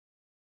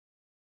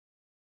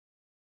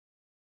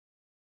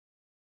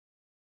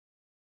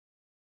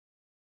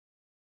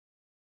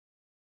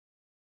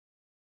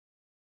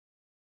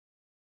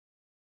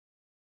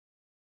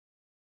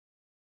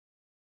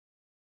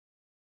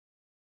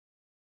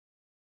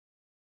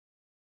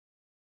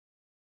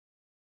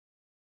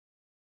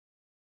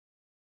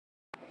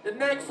The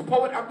next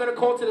poet I'm gonna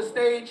call to the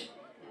stage,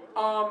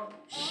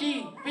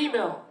 she,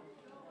 female.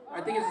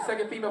 I think it's the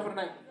second female for the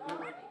night.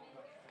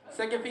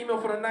 Second female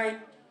for the night.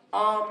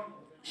 Um,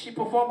 she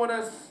performed with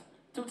us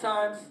 2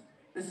 times.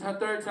 This is her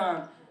 3rd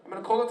time. I'm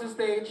gonna call her to the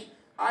stage.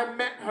 I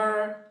met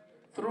her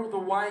through the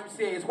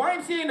YMCA. Is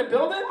YMCA in the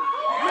building?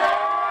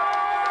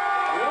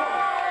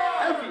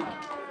 Heavy.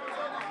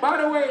 By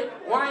the way,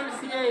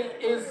 YMCA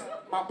is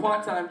my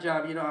part-time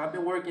job. You know, I've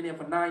been working here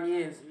for 9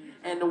 years.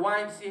 And the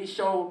YMCA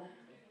show,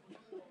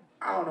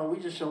 I don't know, we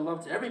just show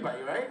love to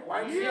everybody, right?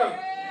 YMCA.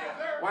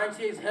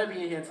 YMCA is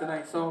heavy in here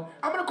tonight. So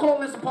I'm going to call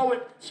this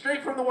poet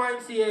straight from the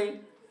YMCA.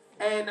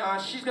 And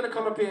she's going to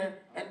come up here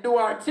and do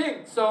our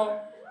thing. So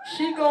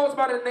she goes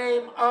by the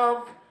name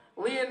of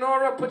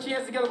Leonora. Put your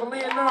hands together for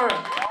Leonora.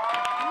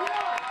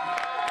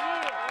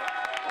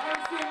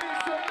 YMCA,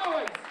 make some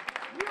noise.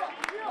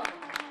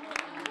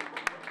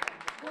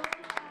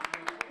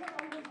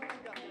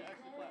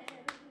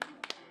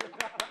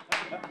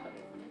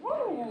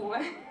 Woo!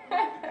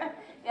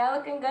 Y'all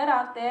looking good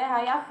out there.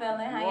 How y'all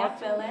feeling? How y'all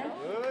feeling?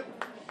 Good.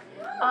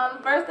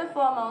 First and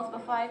foremost,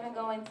 before I even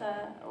go into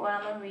what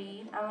I'm gonna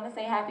read, I want to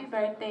say happy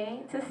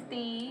birthday to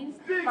Steve,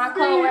 my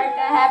co-worker.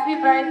 Happy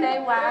birthday!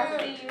 Wow, I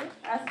see you.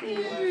 I see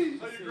you.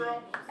 Love you,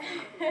 girl.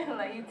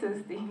 Love you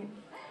too, Steve.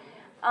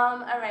 All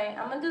right,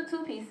 I'm gonna do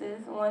 2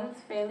 pieces.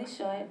 One's fairly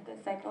short. The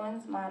second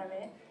one's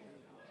moderate.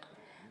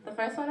 The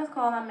first one is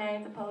called "I'm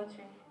Married to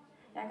Poetry."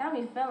 That got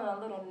me feeling a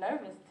little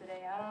nervous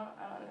today. I don't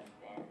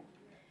understand.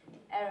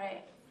 All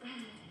right.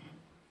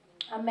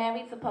 I'm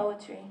married to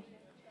poetry.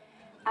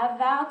 I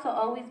vow to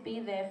always be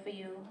there for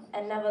you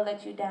and never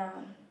let you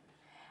down.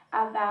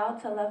 I vow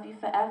to love you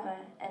forever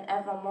and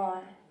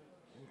evermore.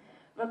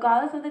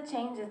 Regardless of the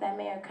changes that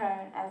may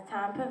occur as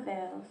time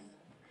prevails,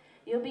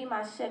 you'll be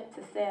my ship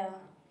to sail.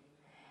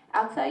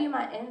 I'll tell you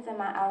my ins and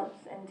my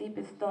outs and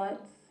deepest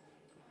thoughts.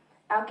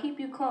 I'll keep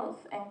you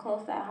close and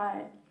close at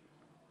heart.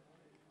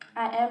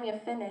 I am your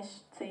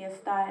finish to your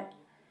start.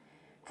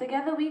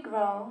 Together we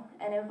grow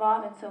and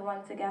evolve into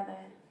one together.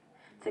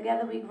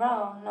 Together we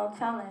grow, no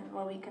telling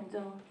what we can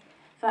do.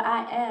 For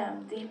I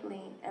am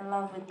deeply in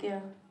love with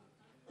you.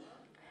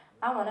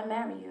 I want to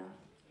marry you.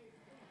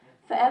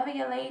 Forever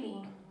your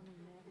lady,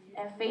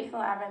 and faithful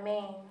I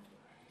remain,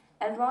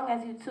 as long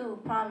as you two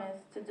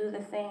promise to do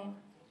the same.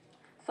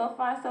 So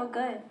far so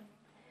good.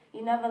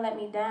 You never let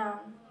me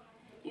down.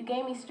 You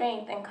gave me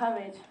strength and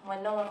courage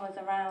when no one was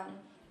around.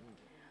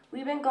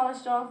 We've been going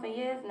strong for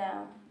years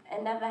now,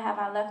 and never have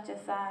I left your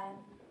side.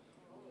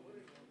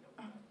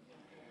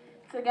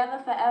 Together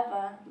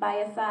forever, by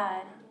your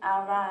side,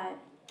 I'll ride.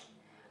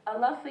 A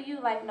love for you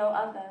like no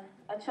other,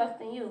 a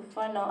trust in you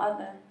for no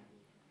other.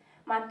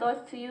 My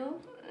thoughts to you,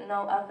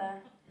 no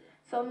other.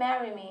 So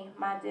marry me,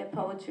 my dear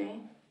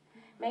poetry.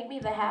 Make me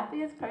the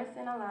happiest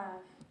person alive.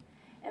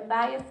 And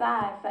by your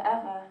side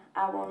forever,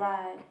 I will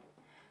ride.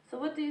 So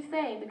what do you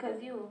say,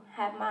 because you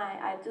have my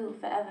I do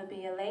forever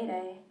be a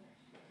lady?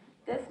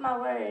 This my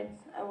words,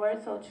 a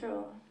word so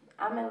true.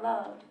 I'm in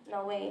love,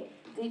 no wait,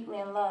 deeply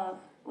in love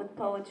with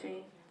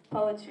poetry.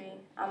 Poetry,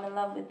 I'm in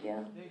love with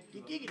you.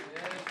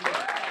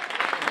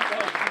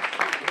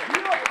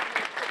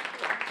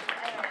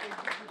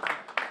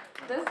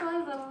 This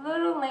one's a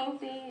little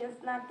lengthy.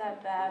 It's not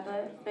that bad,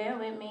 but bear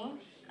with me.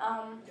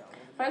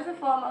 First and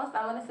foremost,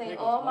 I want to say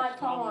all my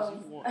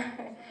poems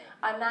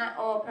are not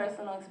all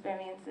personal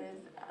experiences.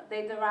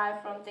 They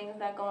derive from things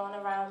that go on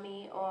around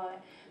me or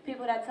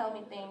people that tell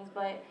me things,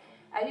 but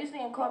I usually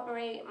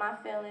incorporate my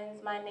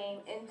feelings, my name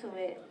into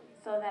it,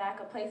 so that I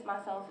could place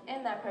myself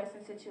in that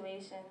person's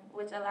situation,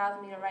 which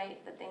allows me to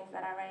write the things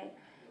that I write.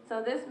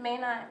 So this may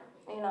not,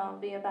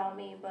 be about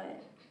me,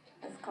 but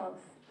it's close.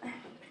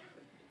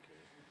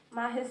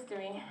 My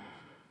history.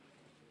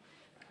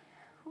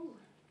 Whew.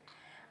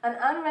 An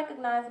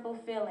unrecognizable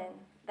feeling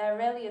that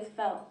rarely is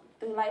felt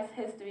through life's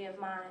history of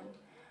mine.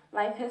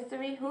 Life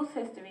history, whose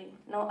history?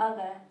 No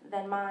other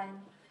than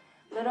mine.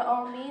 Little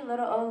old me,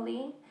 little old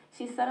Lee,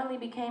 she suddenly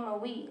became a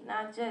we,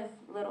 not just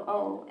little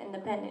old,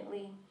 independent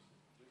Lee.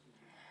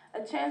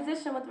 A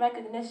transition with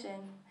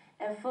recognition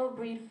and full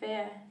breed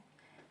fear.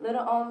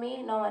 Little old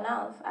me, no one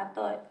else, I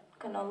thought,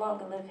 could no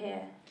longer live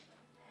here.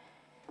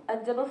 A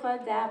dibble for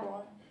a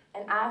dabble,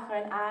 an eye for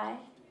an eye,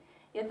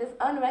 yet this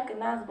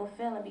unrecognizable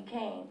feeling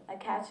became a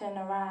catcher in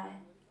the rye.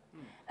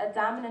 A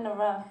diamond in the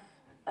rough,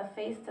 a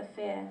face to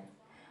fear,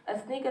 a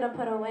sneaker to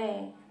put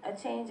away, a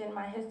change in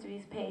my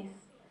history's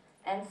pace.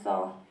 And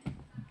so,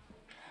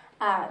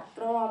 I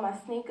throw on my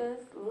sneakers,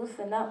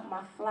 loosen up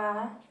my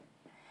fly,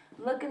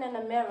 looking in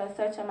the mirror,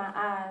 searching my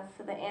eyes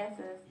for the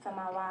answers to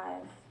my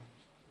whys.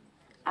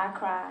 I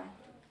cry.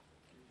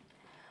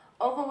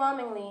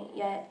 Overwhelmingly,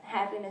 yet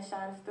happiness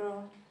shines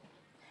through.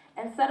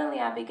 And suddenly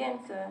I begin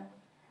to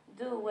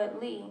do what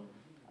Lee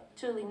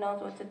truly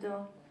knows what to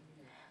do.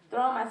 Throw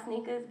on my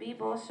sneakers,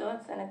 b-ball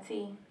shorts, and a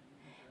tee.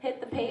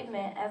 Hit the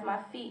pavement as my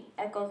feet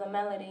echoes a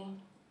melody.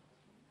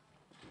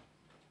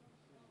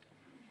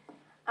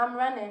 I'm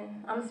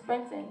running, I'm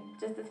sprinting,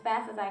 just as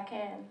fast as I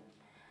can.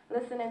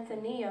 Listening to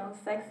Neo's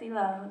Sexy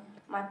Love,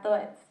 my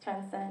thoughts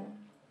transcend.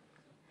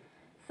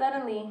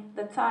 Suddenly,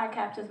 the tar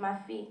captures my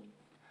feet.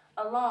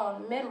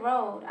 Alone,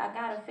 mid-road, I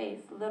gotta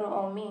face little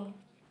old me.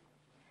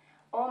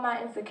 All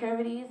my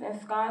insecurities and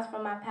scars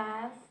from my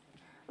past,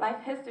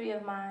 life history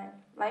of mine,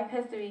 life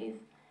histories,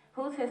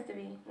 whose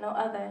history? No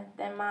other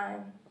than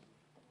mine.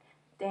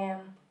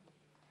 Damn.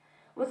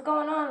 What's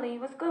going on, Lee?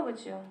 What's good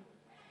with you?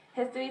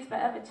 History's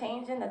forever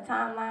changing, the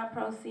timeline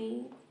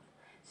proceeds.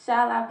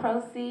 Shall I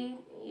proceed?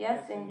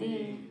 Yes,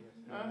 indeed.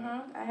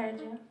 I heard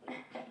you.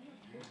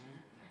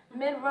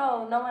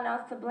 Mid-road, no one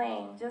else to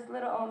blame, just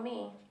little old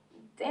me.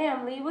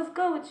 Damn, Lee, what's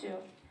good with you?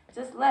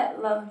 Just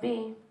let love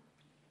be.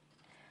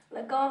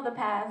 Let go of the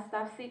past,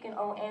 stop seeking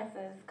old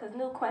answers, 'cause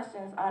new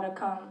questions are to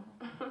come.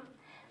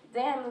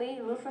 Damn,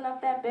 Lee, loosen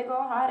up that big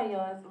old heart of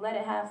yours, let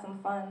it have some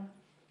fun.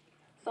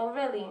 So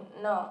really,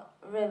 no,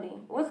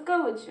 really, what's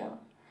good with you?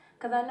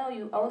 'Cause I know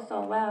you oh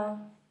so well.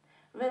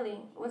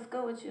 Really, what's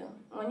good with you?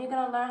 When you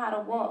gonna learn how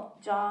to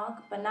walk,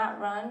 jog, but not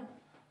run?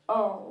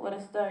 Oh, what a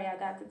story I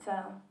got to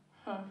tell.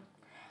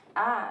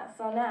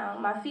 So now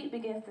my feet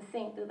begins to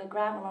sink through the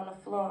gravel on the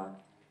floor.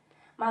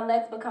 My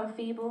legs become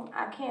feeble,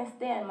 I can't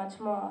stand much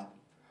more.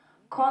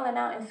 Calling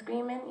out and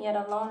screaming, yet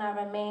alone I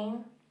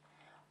remain,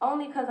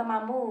 only 'cause of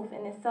my move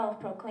in this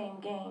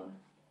self-proclaimed game.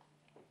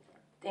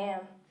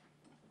 Damn.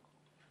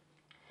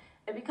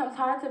 It becomes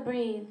hard to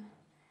breathe.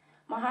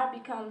 My heart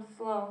becomes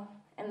slow,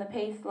 and the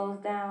pace slows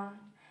down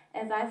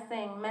as I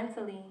sing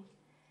mentally,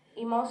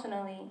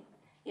 emotionally,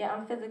 yet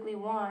I'm physically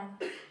worn.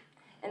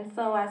 And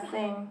so I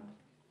sing.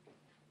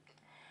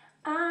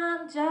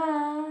 I'm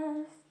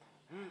just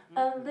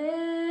a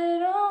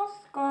little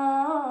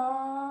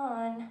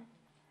scorned,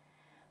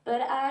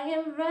 but I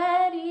am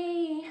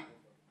ready,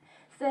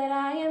 said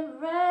I am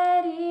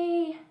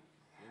ready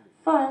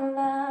for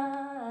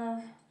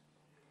love.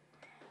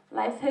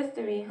 Life's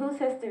history, whose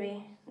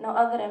history? No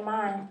other than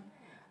mine.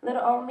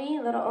 Little old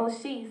me, little old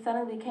she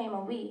suddenly became a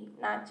we,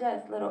 not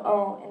just little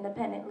old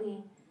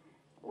independently.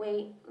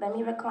 Wait, let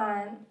me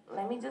recline.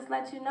 Let me just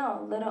let you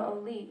know, little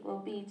old Lee will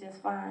be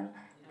just fine.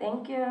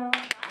 Thank you.